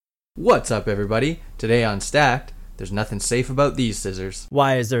What's up, everybody? Today on Stacked, there's nothing safe about these scissors.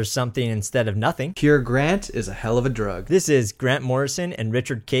 Why is there something instead of nothing? Pure Grant is a hell of a drug. This is Grant Morrison and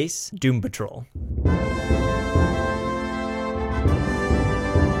Richard Case, Doom Patrol.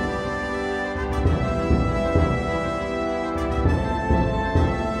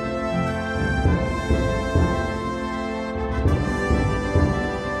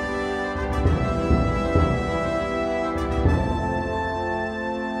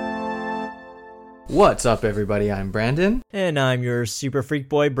 What's up, everybody? I'm Brandon. And I'm your super freak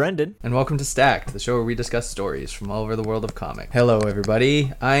boy, Brendan. And welcome to Stacked, the show where we discuss stories from all over the world of comic. Hello,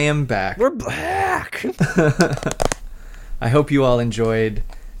 everybody. I am back. We're back! I hope you all enjoyed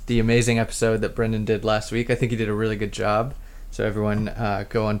the amazing episode that Brendan did last week. I think he did a really good job. So everyone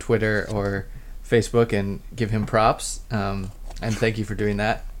go on Twitter or Facebook and give him props. And thank you for doing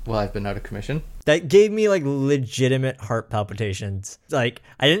that while I've been out of commission. That gave me legitimate heart palpitations. I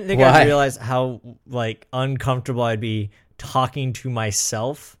didn't think Why? I'd realize how uncomfortable I'd be talking to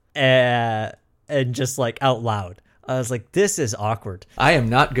myself and just out loud. I was like, this is awkward. I am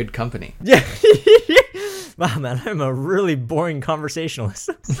not good company. Yeah. Wow, man, I'm a really boring conversationalist.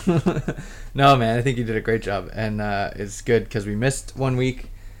 No, man, I think you did a great job. And it's good because we missed 1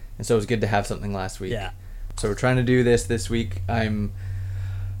 week. And so it was good to have something last week. Yeah. So we're trying to do this week. I'm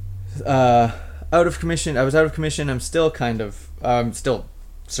out of commission. I was out of commission. I'm still still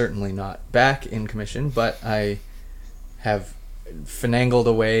certainly not back in commission, but I have finagled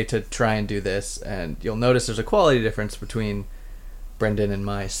a way to try and do this. And you'll notice there's a quality difference between Brendan and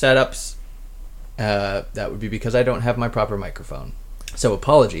my setups. That would be because I don't have my proper microphone. So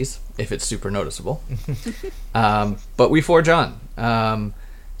apologies if it's super noticeable. But we forge on.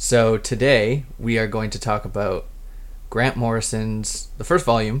 So today we are going to talk about the first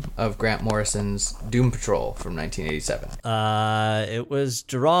volume of Grant Morrison's Doom Patrol from 1987. It was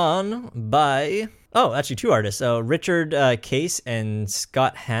drawn by, actually two artists. So Richard Case and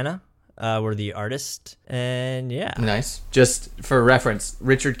Scott Hanna were the artists. And yeah. Nice. Just for reference,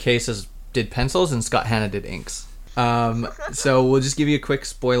 Richard Case did pencils and Scott Hanna did inks. So we'll just give you a quick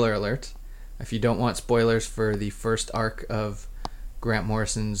spoiler alert. If you don't want spoilers for the first arc of Grant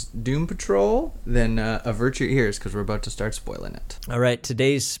Morrison's Doom Patrol, then avert your ears because we're about to start spoiling it. All right,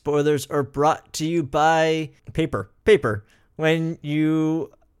 today's spoilers are brought to you by paper. Paper. When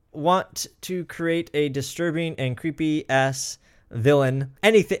you want to create a disturbing and creepy ass villain,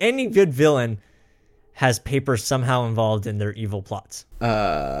 any good villain has paper somehow involved in their evil plots.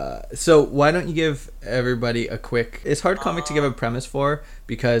 So why don't you give everybody a quick... It's hard comic to give a premise for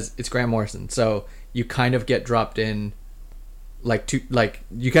because it's Grant Morrison, so you kind of get dropped in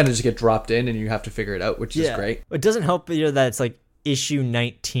you kind of just get dropped in and you have to figure it out, which is great. It doesn't help either that it's issue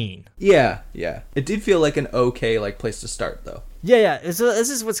 19. Yeah. It did feel like an okay place to start, though. Yeah. So this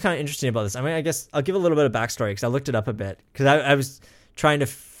is what's kind of interesting about this. I mean, I guess I'll give a little bit of backstory because I looked it up a bit because I was trying to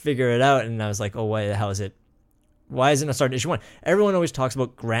figure it out and I was like, oh, why the hell is it? Why isn't it starting issue 1? Everyone always talks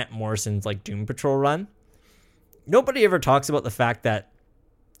about Grant Morrison's Doom Patrol run. Nobody ever talks about the fact that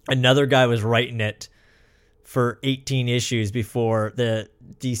another guy was writing it for 18 issues before the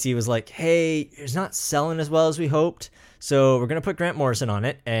DC was like, hey, it's not selling as well as we hoped, so we're going to put Grant Morrison on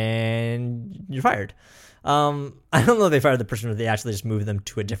it, and you're fired. I don't know if they fired the person or they actually just moved them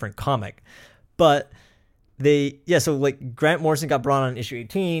to a different comic. But Grant Morrison got brought on issue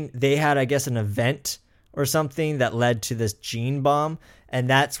 18. They had, I guess, an event or something that led to this gene bomb, and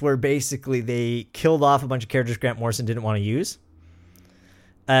that's where basically they killed off a bunch of characters Grant Morrison didn't want to use.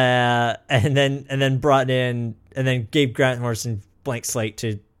 And then brought in and then gave Grant Morrison blank slate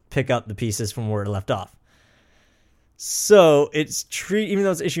to pick up the pieces from where it left off. So even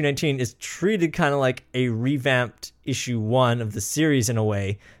though it's issue 19, it's treated kind of like a revamped issue 1 of the series in a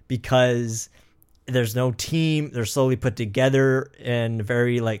way because there's no team. They're slowly put together in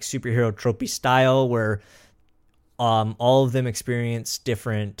very superhero tropey style where all of them experience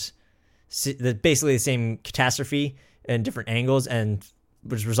basically the same catastrophe in different angles and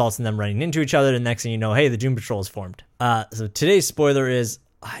which results in them running into each other. And next thing you know, hey, the Doom Patrol is formed. So today's spoiler is,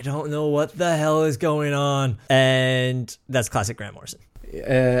 I don't know what the hell is going on. And that's classic Grant Morrison.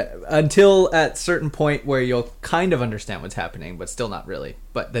 Until at certain point where you'll kind of understand what's happening, but still not really.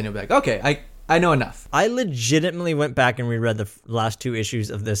 But then you'll be like, okay, I know enough. I legitimately went back and reread the last 2 issues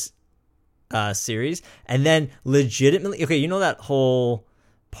of this series. And then legitimately, okay, you know that whole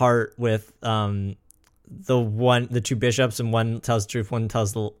part with... the 2 bishops and one tells the truth, one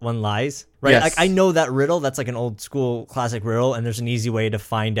lies, right? Yes. I know that riddle. That's an old school classic riddle, and there's an easy way to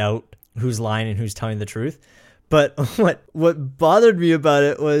find out who's lying and who's telling the truth. But what bothered me about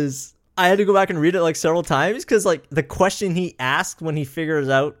it was I had to go back and read it several times because the question he asked when he figures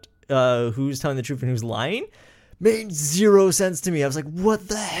out who's telling the truth and who's lying made zero sense to me. I was like, what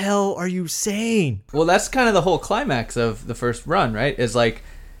the hell are you saying? Well, that's kind of the whole climax of the first run, right? Is like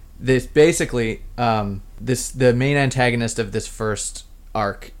this basically the main antagonist of this first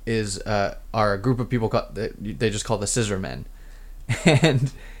arc is are a group of people called, they just call the Scissor Men,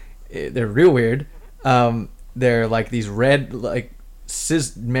 and they're real weird. They're like these red like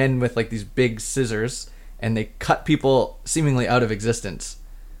men with like these big scissors, and they cut people seemingly out of existence.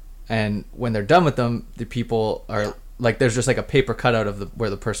 And when they're done with them, the people are like, there's just like a paper cutout of where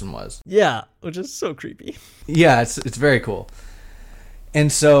the person was. Yeah, which is so creepy. Yeah, it's very cool. And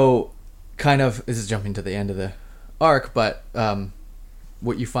so, kind of, this is jumping to the end of the arc, but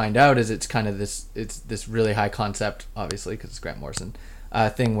what you find out is it's kind of this really high concept, obviously, because it's Grant Morrison,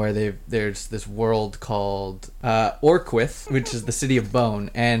 thing where there's this world called Orquith, which is the city of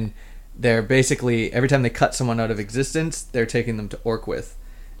bone, and they're basically, every time they cut someone out of existence, they're taking them to Orquith.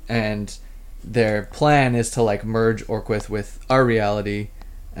 And their plan is to like merge Orquith with our reality,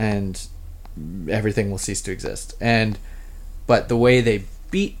 and everything will cease to exist. But the way they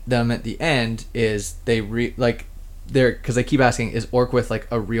beat them at the end is because they keep asking, is Orquith like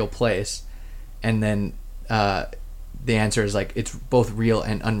a real place? And then the answer is like, it's both real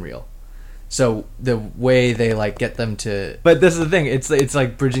and unreal. So the way they like get them to, but this is the thing, it's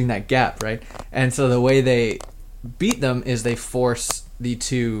like bridging that gap, right? And so the way they beat them is they force the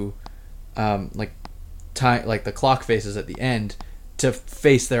two like the clock faces at the end to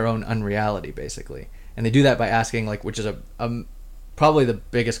face their own unreality, basically. And they do that by asking, like, which is a probably the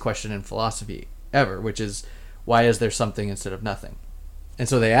biggest question in philosophy ever, which is, why is there something instead of nothing? And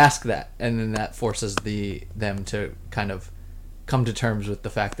so they ask that, and then that forces them to kind of come to terms with the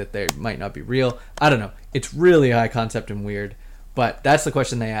fact that they might not be real. I don't know. It's really high concept and weird, but that's the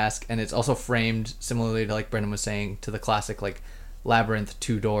question they ask, and it's also framed similarly to, like Brendan was saying, to the classic like labyrinth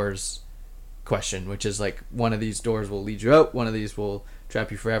 2 doors question, which is like, one of these doors will lead you out, one of these will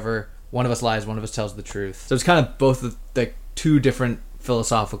trap you forever, one of us lies, one of us tells the truth. So it's kind of both the two different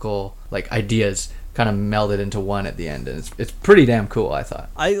philosophical like ideas kind of melded into one at the end, and it's pretty damn cool, I thought.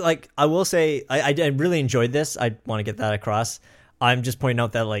 I will say I really enjoyed this. I want to get that across. I'm just pointing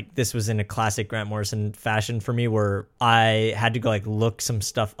out that like this was in a classic Grant Morrison fashion for me, where I had to go like look some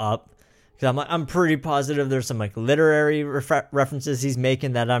stuff up, because I'm pretty positive there's some like literary references he's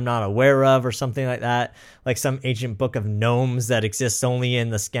making that I'm not aware of, or something like that, like some ancient book of gnomes that exists only in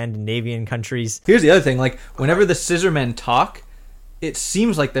the Scandinavian countries. Here's the other thing, like whenever the Scissor Men talk, it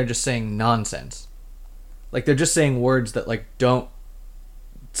seems like they're just saying nonsense. Like they're just saying words that like don't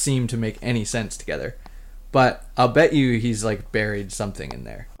seem to make any sense together. But I'll bet you he's like buried something in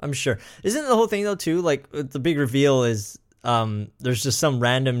there. I'm sure. Isn't the whole thing though too, like the big reveal is there's just some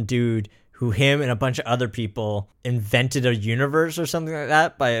random dude who him and a bunch of other people invented a universe or something like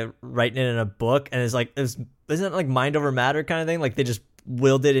that by writing it in a book, and it's like, isn't it like mind over matter kind of thing? Like they just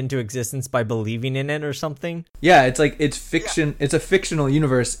willed it into existence by believing in it or something? Yeah, it's like, it's fiction. Yeah. It's a fictional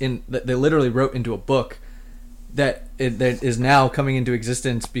universe that they literally wrote into a book that is now coming into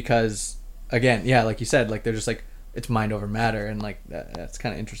existence because, again, yeah, like you said, like they're just like, it's mind over matter, and like that's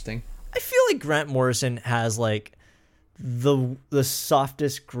kind of interesting. I feel like Grant Morrison has like the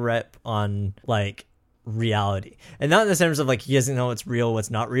softest grip on like reality, and not in the sense of like he doesn't know what's real,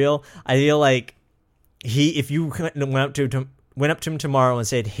 what's not real. I feel like if you went up to him tomorrow and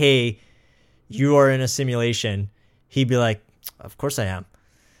said, "Hey, you are in a simulation," he'd be like, "Of course I am."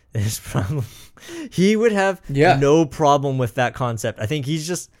 This problem, he would have no problem with that concept. I think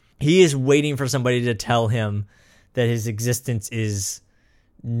he is waiting for somebody to tell him that his existence is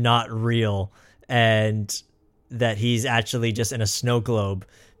not real, and that he's actually just in a snow globe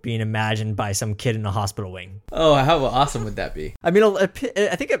being imagined by some kid in a hospital wing. Oh, how awesome would that be? I mean, I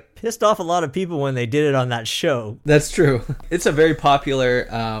think it pissed off a lot of people when they did it on that show. That's true. It's a very popular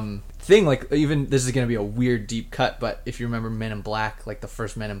thing. Like, even this is going to be a weird deep cut, but if you remember Men in Black, like the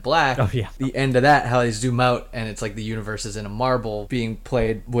first Men in Black, the end of that, how they zoom out and it's like the universe is in a marble being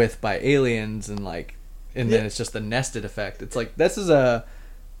played with by aliens, and then it's just the nested effect. It's like, this is a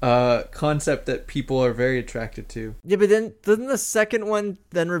concept that people are very attracted to. Yeah, but then doesn't the second one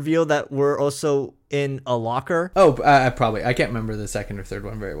then reveal that we're also in a locker? Oh, I can't remember the second or third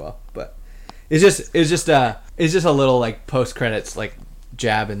one very well, but it's just a little like post credits like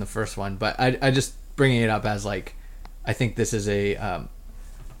jab in the first one. But I just bringing it up as like, I think this is I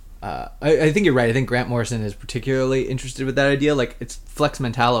think you're right. I think Grant Morrison is particularly interested with that idea. Like, it's Flex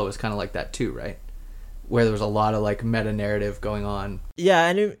Mentallo is kind of like that too, right? Where there was a lot of like meta narrative going on. Yeah,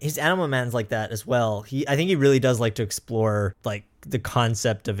 and his Animal Man's like that as well. I think he really does like to explore like the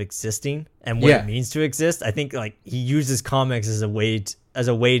concept of existing and what it means to exist. I think like he uses comics as a way as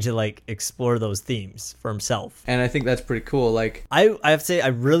a way to like explore those themes for himself. And I think that's pretty cool. Like, I have to say I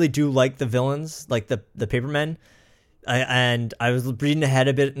really do like the villains, like the Papermen. And I was reading ahead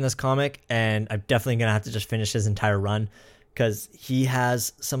a bit in this comic, and I'm definitely gonna have to just finish his entire run because he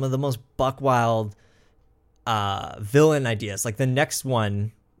has some of the most buck wild villain ideas. Like the next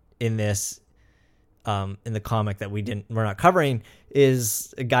one in this in the comic that we're not covering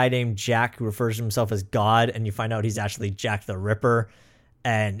is a guy named Jack who refers to himself as God, and you find out he's actually Jack the Ripper,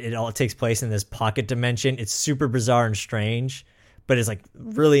 and it all takes place in this pocket dimension. It's super bizarre and strange, but it's like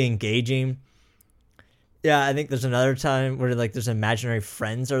really engaging. Yeah, I think there's another time where like there's imaginary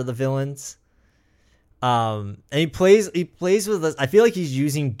friends are the villains. And he plays with us. I feel like he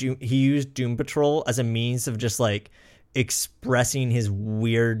used Doom Patrol as a means of just like expressing his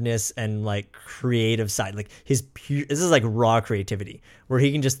weirdness and like creative side. Like this is like raw creativity where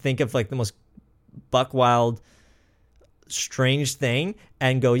he can just think of like the most buck wild, strange thing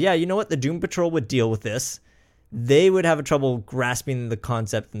and go, yeah, you know what? The Doom Patrol would deal with this. They would have a trouble grasping the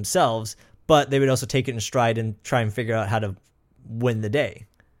concept themselves, but they would also take it in stride and try and figure out how to win the day.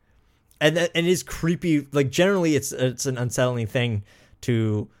 And it is creepy. Like generally, it's an unsettling thing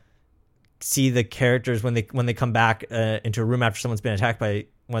to see the characters when they come back into a room after someone's been attacked by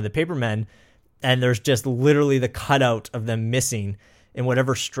one of the Papermen, and there's just literally the cutout of them missing in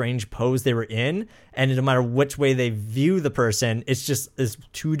whatever strange pose they were in, and no matter which way they view the person, it's just this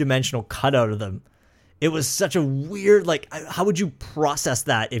 2-dimensional cutout of them. It was such a weird, like, how would you process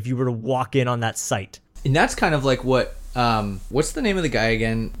that if you were to walk in on that site? And that's kind of like what's the name of the guy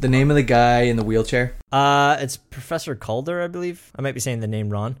again? The name of the guy in the wheelchair? It's Professor Calder, I believe. I might be saying the name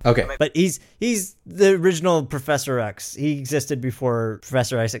wrong. Okay. But he's the original Professor X. He existed before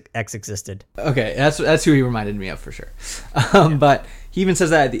Professor X existed. Okay, that's who he reminded me of for sure. But he even says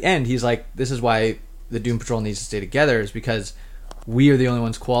that at the end. He's like, this is why the Doom Patrol needs to stay together, is because we are the only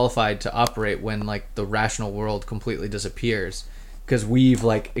ones qualified to operate when like the rational world completely disappears, because we've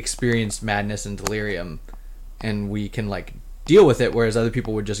like experienced madness and delirium and we can like deal with it, whereas other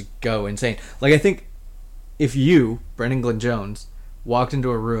people would just go insane. Like I think if you, Brendan Glenn Jones, walked into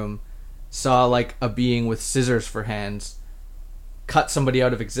a room, saw like a being with scissors for hands cut somebody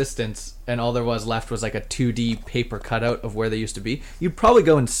out of existence, and all there was left was like a 2D paper cutout of where they used to be, you'd probably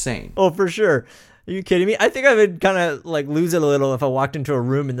go insane. Oh, for sure. Are you kidding me? I think I would kind of like lose it a little if I walked into a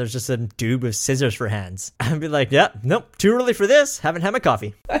room and there's just a dude with scissors for hands. I'd be like, yeah, nope, too early for this. Haven't had my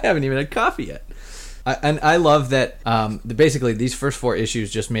coffee. I haven't even had coffee yet. And I love that basically these first 4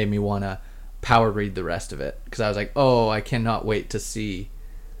 issues just made me want to power read the rest of it, because I was like, oh, I cannot wait to see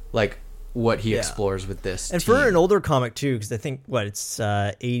like what he explores with this and team. For an older comic too, because I think it's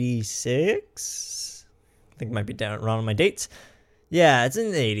 86. I think it might be down wrong on my dates. Yeah, it's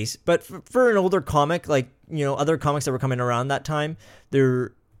in the 80s. But for an older comic, like, you know, other comics that were coming around that time,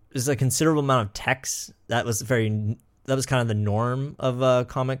 there is a considerable amount of text. That was kind of the norm of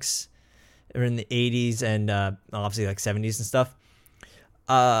comics in the 80s and obviously like 70s and stuff.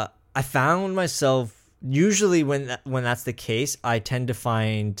 I found myself usually when that's the case, I tend to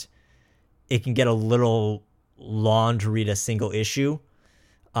find it can get a little long to read a single issue.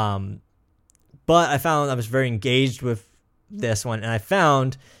 But I found I was very engaged with this one, and I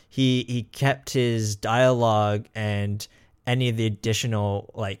found he kept his dialogue and any of the additional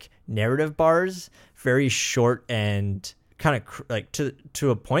like narrative bars very short and kind of like to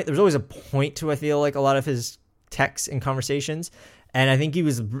a point. There's always a point to, I feel like, a lot of his texts and conversations, and I think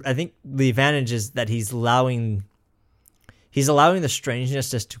the advantage is that he's allowing the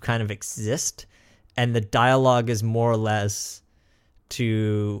strangeness just to kind of exist, and the dialogue is more or less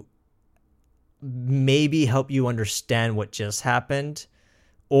to maybe help you understand what just happened,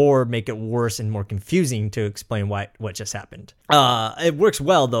 or make it worse and more confusing to explain what just happened. It works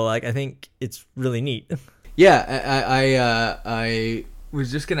well though. Like I think it's really neat. Yeah, I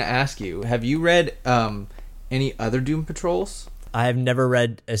was just gonna ask you: have you read any other Doom Patrols? I have never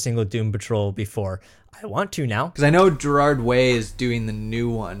read a single Doom Patrol before. I want to now, because I know Gerard Way is doing the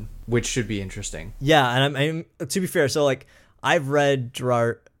new one, which should be interesting. Yeah, and I'm to be fair, so like I've read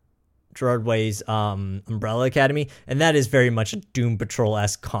Gerard Way's Umbrella Academy, and that is very much a Doom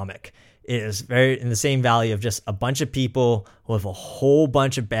Patrol-esque comic. It is very in the same valley of just a bunch of people with a whole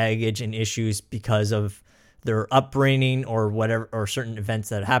bunch of baggage and issues because of their upbringing or whatever, or certain events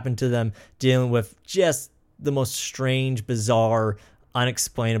that happened to them, dealing with just the most strange, bizarre,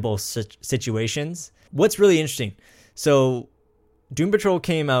 unexplainable situations. What's really interesting, so Doom Patrol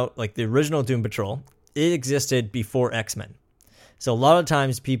came out, like the original Doom Patrol, it existed before X-Men. So a lot of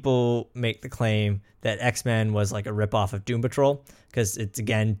times people make the claim that X-Men was like a ripoff of Doom Patrol, because it's,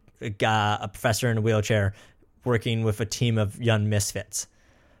 again, a professor in a wheelchair working with a team of young misfits.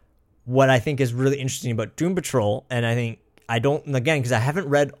 What I think is really interesting about Doom Patrol, and I don't, again, because I haven't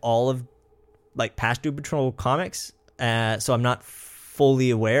read all of like past Doom Patrol comics, so I'm not fully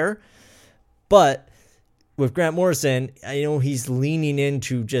aware, but with Grant Morrison, I know he's leaning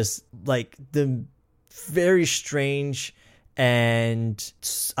into just like the very strange and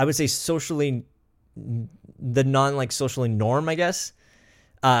I would say socially, the non like socially norm, I guess.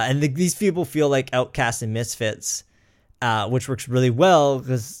 And these people feel like outcasts and misfits, which works really well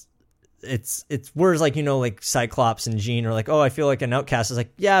because it's words like, like Cyclops and Jean are like, oh, I feel like an outcast. It's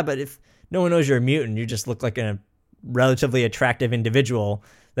like, yeah, but if no one knows you're a mutant, you just look like a relatively attractive individual.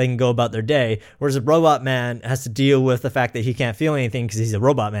 They can go about their day. Whereas a robot man has to deal with the fact that he can't feel anything because he's a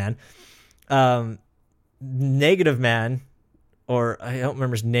robot man. Negative Man, or I don't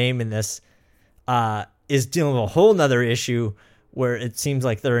remember his name in this, is dealing with a whole nother issue where it seems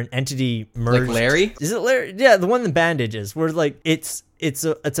like they're an entity merged. Like Larry? Is it Larry? Yeah, the one in the bandages, where like it's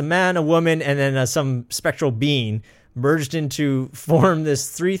a man, a woman, and then some spectral being merged into form this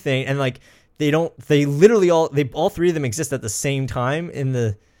three thing, and like all three of them exist at the same time in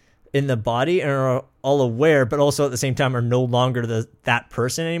the body and are all aware, but also at the same time are no longer that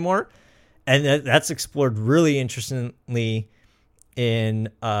person anymore. And that's explored really interestingly in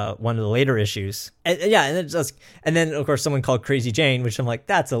one of the later issues. And then of course someone called Crazy Jane, which I'm like,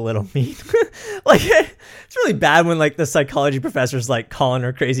 that's a little mean. Like it's really bad when like the psychology professor's like calling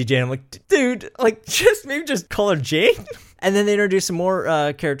her Crazy Jane. I'm like, dude, like maybe just call her Jane. And then they introduce some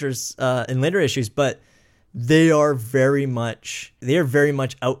more characters in later issues, but they are very much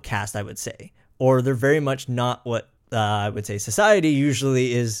outcast, I would say, or they're very much not what I would say society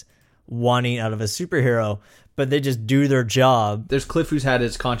usually is wanting out of a superhero, but they just do their job. There's Cliff, who's had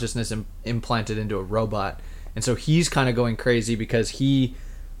his consciousness implanted into a robot, and so he's kind of going crazy because he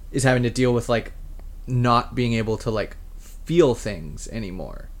is having to deal with like not being able to like feel things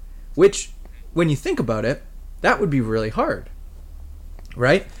anymore, which when you think about it, that would be really hard,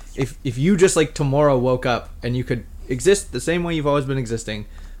 right? If you just like tomorrow woke up and you could exist the same way you've always been existing,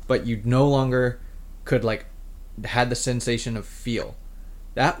 but you no longer could like had the sensation of feel,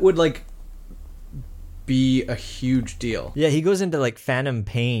 that would like be a huge deal. Yeah, he goes into like phantom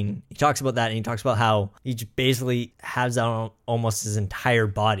pain. He talks about that, and he talks about how he just basically has out almost his entire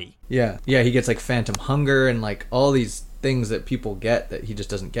body. Yeah, he gets like phantom hunger and like all these things that people get that he just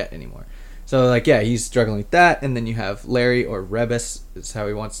doesn't get anymore. So like, yeah, he's struggling with that. And then you have Larry, or Rebus is how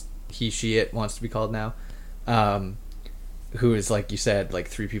it wants to be called now, who is, like you said, like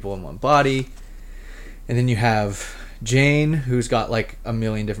three people in one body. And then you have Jane, who's got like a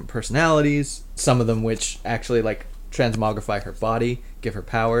million different personalities, some of them which actually like transmogrify her body, give her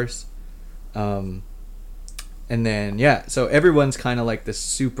powers. And then, yeah, so everyone's kind of like this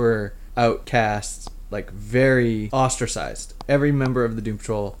super outcast, like very ostracized. Every member of the Doom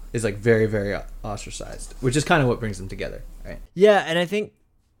Patrol is like very, very ostracized, which is kind of what brings them together, right? Yeah, and I think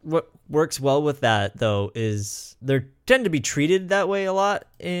what works well with that, though, is they tend to be treated that way a lot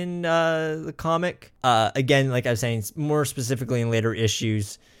in the comic. Again, like I was saying, more specifically in later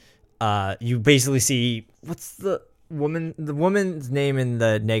issues, you basically see, what's the woman's name in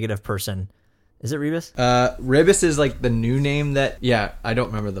the negative person? Is it Rebus? Rebus is like the new name that, yeah, I don't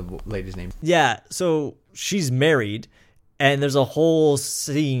remember the lady's name. Yeah, so she's married, and there's a whole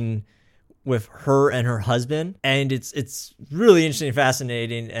scene with her and her husband, and it's really interesting and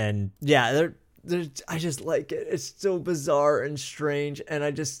fascinating, and yeah, I just like it. It's so bizarre and strange, and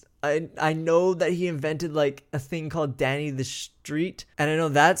I know that he invented like a thing called Danny the Street, and I know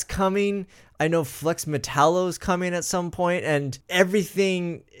that's coming. I know Flex Metallo's coming at some point, and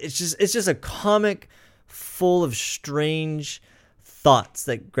everything. It's just a comic full of strange thoughts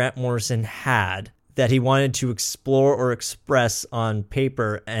that Grant Morrison had that he wanted to explore or express on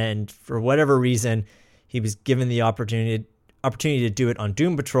paper, and for whatever reason, he was given the opportunity to do it on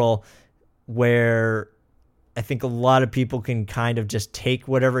Doom Patrol, where I think a lot of people can kind of just take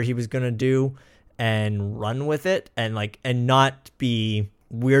whatever he was going to do and run with it, and not be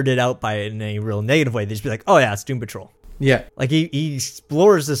weirded out by it in a real negative way. They just be like, oh yeah, it's Doom Patrol. Yeah. Like he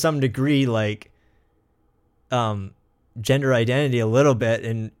explores to some degree like gender identity a little bit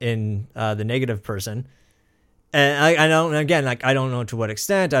in the negative person. And I don't, again, like I don't know to what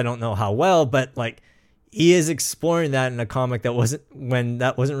extent, I don't know how well, but like he is exploring that in a comic that wasn't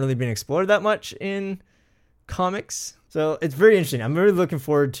really being explored that much in comics. So it's very interesting. I'm really looking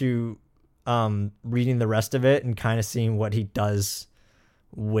forward to reading the rest of it and kind of seeing what he does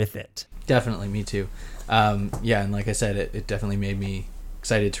with it. Definitely, me too. Yeah, and like I said, it definitely made me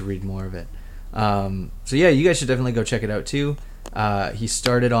excited to read more of it. So yeah, you guys should definitely go check it out too. He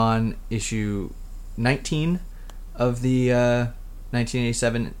started on issue 19 of the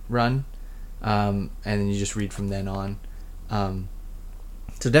 1987 run, and then you just read from then on.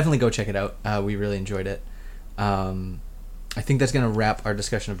 So definitely go check it out. We really enjoyed it. I think that's going to wrap our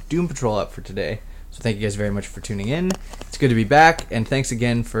discussion of Doom Patrol up for today. So thank you guys very much for tuning in. It's good to be back, and thanks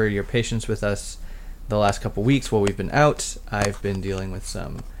again for your patience with us the last couple weeks while we've been out. I've been dealing with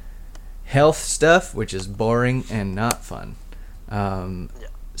some health stuff, which is boring and not fun.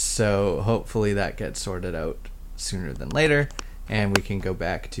 So hopefully that gets sorted out sooner than later, and we can go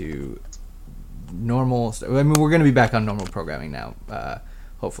back to normal. I mean, we're going to be back on normal programming now,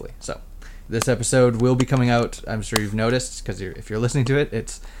 hopefully. So this episode will be coming out, I'm sure you've noticed, because if you're listening to it,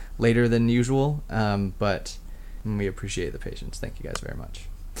 it's later than usual, but we appreciate the patience. Thank you guys very much.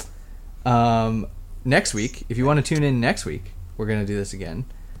 Next week, if you want to tune in next week, we're going to do this again.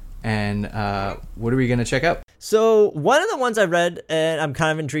 And what are we going to check out? So one of the ones I read and I'm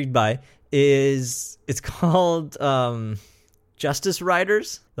kind of intrigued by is it's called Justice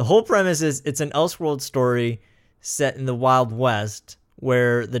Riders. The whole premise is it's an Elseworld story set in the Wild West,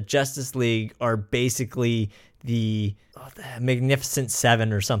 where the Justice League are basically the Magnificent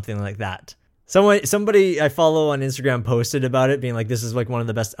Seven or something like that. Somebody I follow on Instagram posted about it, being like, this is like one of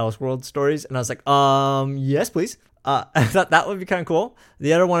the best Elseworld stories. And I was like, yes, please. I thought that would be kind of cool.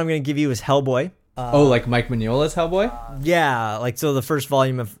 The other one I'm going to give you is Hellboy. Like Mike Mignola's Hellboy? Yeah, like so the first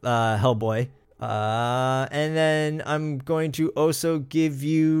volume of Hellboy. And then I'm going to also give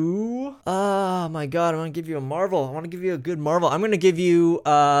you... Oh my god, I want to give you a Marvel. I want to give you a good Marvel. I'm going to give you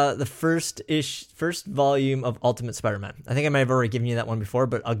the first volume of Ultimate Spider-Man. I think I might have already given you that one before,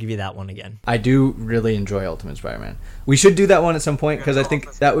 but I'll give you that one again. I do really enjoy Ultimate Spider-Man. We should do that one at some point, because I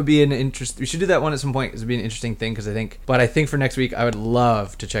think that would be an interest... We should do that one at some point, because it would be an interesting thing, because I think... But I think for next week, I would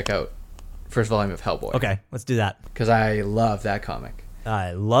love to check out first volume of Hellboy. Okay, let's do that. Because I love that comic.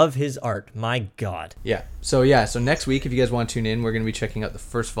 I love his art. My God. Yeah. So next week, if you guys want to tune in, we're going to be checking out the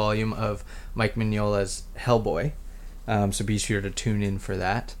first volume of Mike Mignola's Hellboy. So be sure to tune in for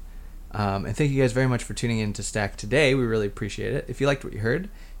that. And thank you guys very much for tuning in to Stack today. We really appreciate it. If you liked what you heard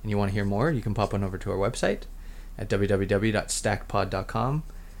and you want to hear more, you can pop on over to our website at www.stackpod.com.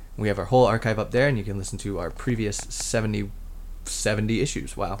 We have our whole archive up there, and you can listen to our previous 70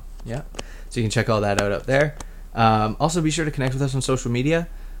 issues. Wow. Yeah. So you can check all that out up there. Also, be sure to connect with us on social media.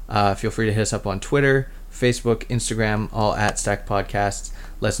 Feel free to hit us up on Twitter, Facebook, Instagram, all at Stack Podcasts.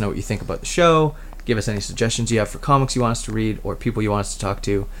 Let us know what you think about the show. Give us any suggestions you have for comics you want us to read, or people you want us to talk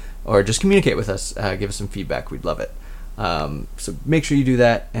to, or just communicate with us. Give us some feedback. We'd love it. So make sure you do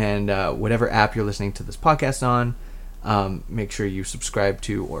that, and whatever app you're listening to this podcast on, make sure you subscribe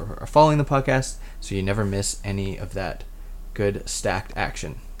to or are following the podcast so you never miss any of that good stacked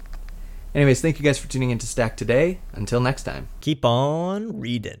action. Anyways, thank you guys for tuning in to Stack today. Until next time. Keep on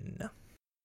reading.